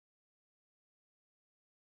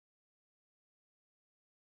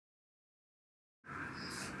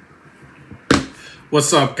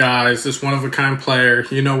What's up, guys? This one-of-a-kind player,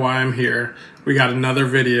 you know why I'm here. We got another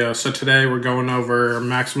video. So today we're going over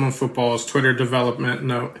Maximum Football's Twitter development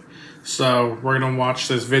note. So we're going to watch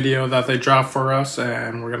this video that they dropped for us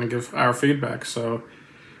and we're going to give our feedback. So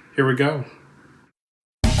here we go.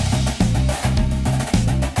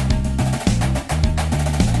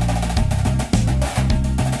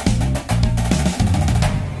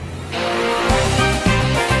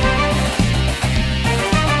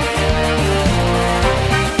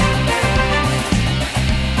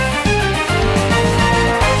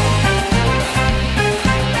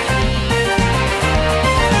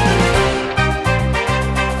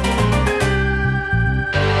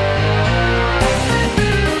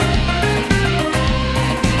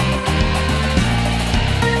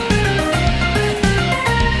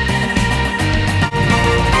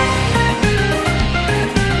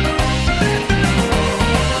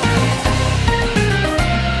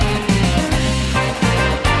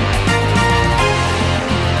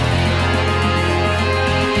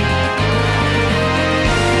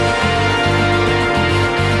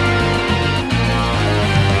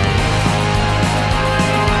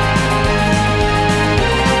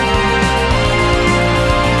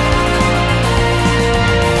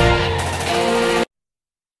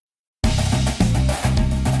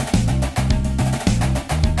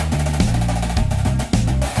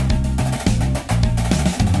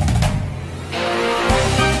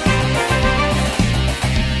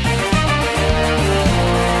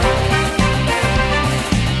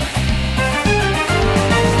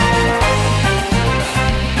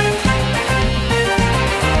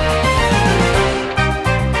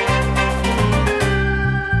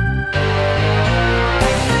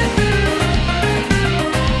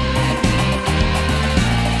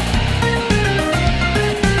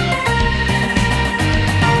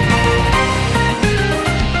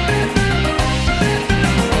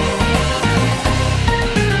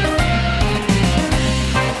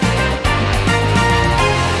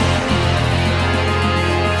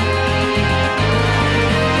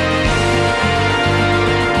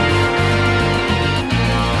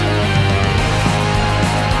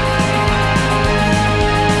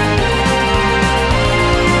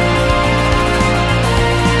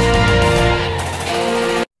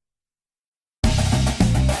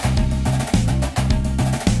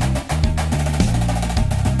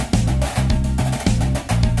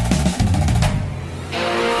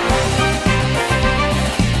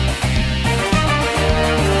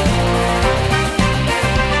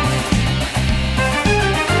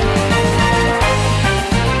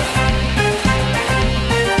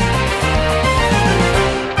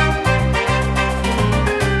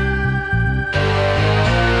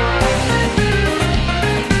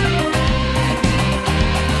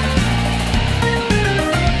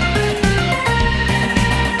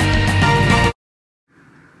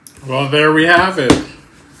 Well, there we have it.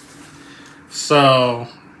 So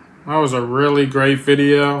that was a really great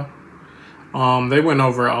video. They went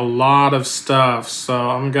over a lot of stuff,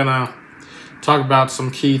 so I'm gonna talk about some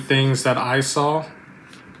key things that I saw.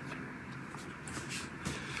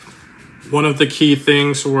 One of the key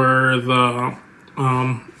things were the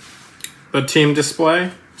team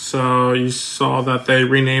display. So you saw that they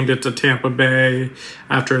renamed it to Tampa Bay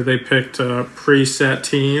after they picked a preset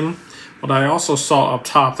team. But I also saw up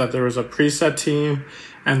top that there was a preset team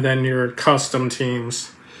and then your custom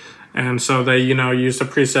teams. And so they, used a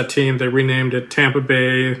preset team. They renamed it Tampa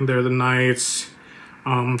Bay. They're the Knights.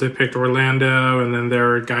 They picked Orlando, and then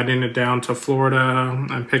they're guiding it down to Florida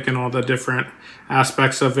and picking all the different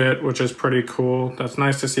aspects of it, which is pretty cool. That's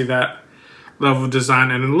nice to see that level of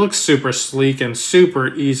design. And it looks super sleek and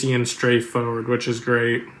super easy and straightforward, which is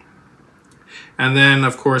great. And then,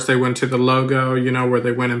 of course, they went to the logo, where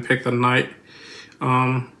they went and picked the Knight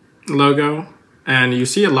logo. And you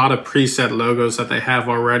see a lot of preset logos that they have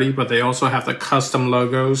already, but they also have the custom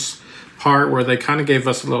logos part where they kind of gave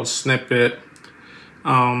us a little snippet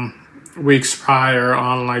weeks prior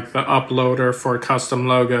on like the uploader for custom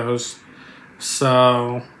logos.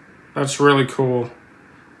 So that's really cool.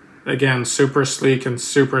 Again, super sleek and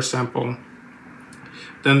super simple.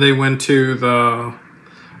 Then they went to the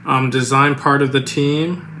design part of the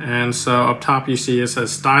team, and so up top you see it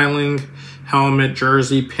says styling, helmet,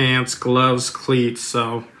 jersey, pants, gloves, cleats.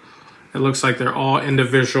 So it looks like they're all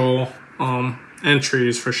individual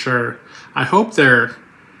entries for sure. I hope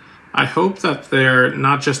that they're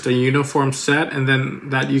not just a uniform set, and then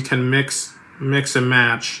that you can mix and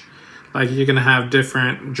match. Like you can have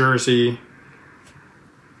different jersey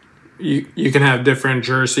you can have different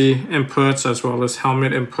jersey inputs as well as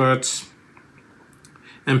helmet inputs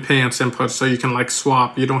and pants inputs, so you can like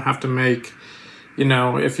swap. You don't have to make you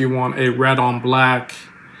know, if you want a red on black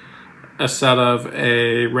instead of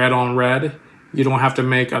a red on red, you don't have to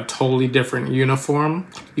make a totally different uniform.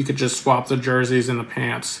 You could just swap the jerseys and the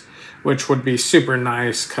pants, which would be super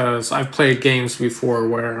nice because I've played games before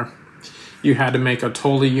where you had to make a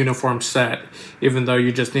totally uniform set, even though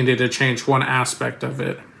you just needed to change one aspect of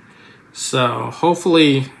it. So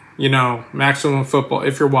hopefully, you know, Maximum Football,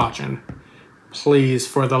 if you're watching, please,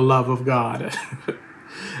 for the love of God,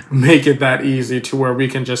 make it that easy to where we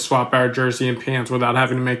can just swap our jersey and pants without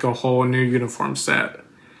having to make a whole new uniform set.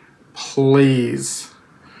 Please.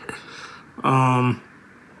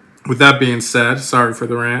 With that being said, sorry for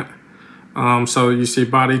the rant. So you see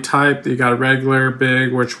body type, you got regular,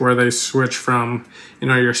 big, where they switch from, you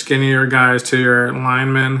know, your skinnier guys to your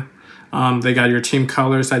linemen. They got your team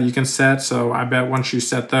colors that you can set. So I bet once you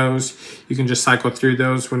set those, you can just cycle through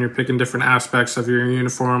those when you're picking different aspects of your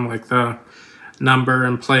uniform, like the number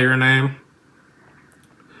and player name.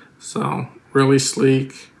 So really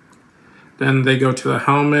sleek. Then they go to the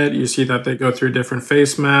helmet. You see that they go through different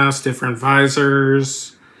face masks, different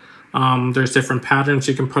visors. There's different patterns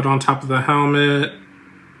you can put on top of the helmet.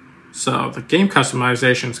 So the game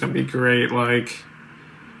customization is going to be great. Like,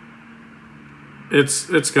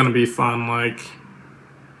 it's going to be fun. Like,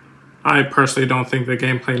 I personally don't think the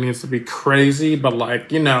gameplay needs to be crazy, but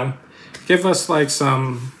like, you know, give us like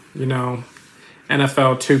some, you know,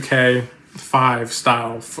 NFL 2K5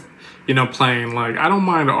 style, you know, playing. Like, I don't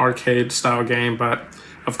mind an arcade style game, but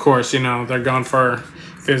of course, you know, they're going for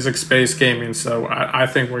physics-based gaming, so I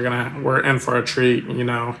think we're in for a treat. You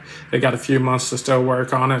know, they got a few months to still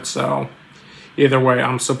work on it, so either way,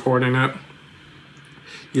 I'm supporting it.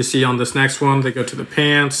 You see on this next one, they go to the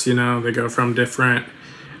pants. You know, they go from different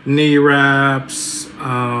knee wraps.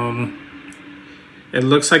 It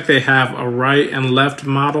looks like they have a right and left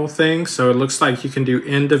model thing, so it looks like you can do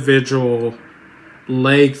individual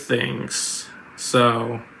leg things.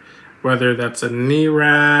 So whether that's a knee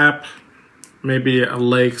wrap, maybe a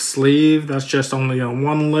leg sleeve that's just only on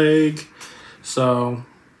one leg. So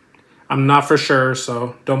I'm not for sure,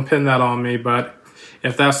 so don't pin that on me. But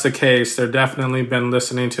if that's the case, they've definitely been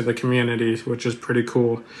listening to the community, which is pretty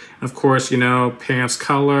cool. And of course, you know, pants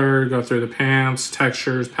color, go through the pants,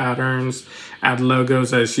 textures, patterns, add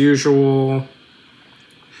logos as usual,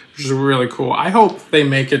 which is really cool. I hope they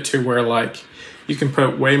make it to where, like, you can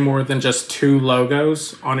put way more than just 2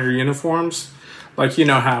 logos on your uniforms. Like, you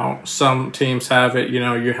know how some teams have it, you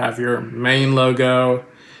know, you have your main logo,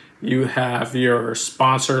 you have your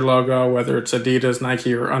sponsor logo, whether it's Adidas,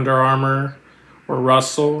 Nike, or Under Armour, or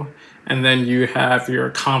Russell, and then you have your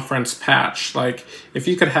conference patch. Like, if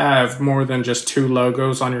you could have more than just 2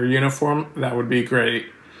 logos on your uniform, that would be great.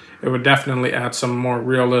 It would definitely add some more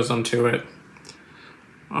realism to it.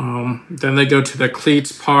 Then they go to the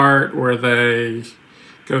cleats part, where they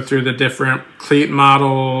go through the different cleat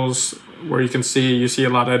models, where you see a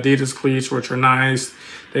lot of Adidas cleats, which are nice.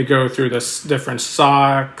 They go through the different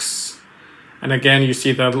socks. And again, you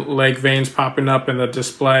see the leg veins popping up in the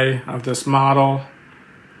display of this model.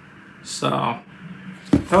 So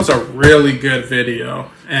that was a really good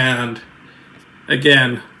video. And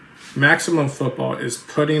again, Maximum Football is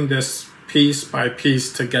putting this piece by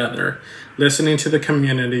piece together, listening to the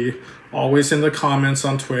community, always in the comments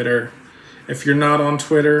on Twitter. If you're not on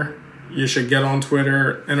Twitter, you should get on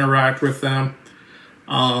Twitter, interact with them.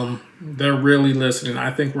 They're really listening.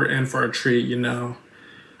 I think we're in for a treat, you know.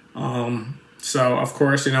 So, of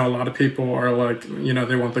course, you know, a lot of people are like, you know,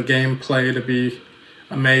 they want the gameplay to be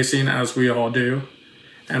amazing, as we all do.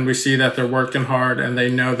 And we see that they're working hard, and they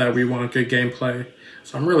know that we want good gameplay.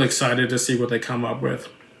 So I'm really excited to see what they come up with.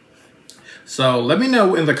 So let me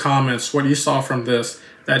know in the comments what you saw from this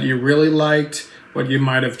that you really liked, what you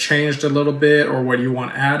might have changed a little bit, or what you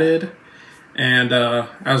want added. And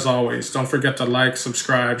as always, don't forget to like,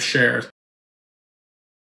 subscribe, share.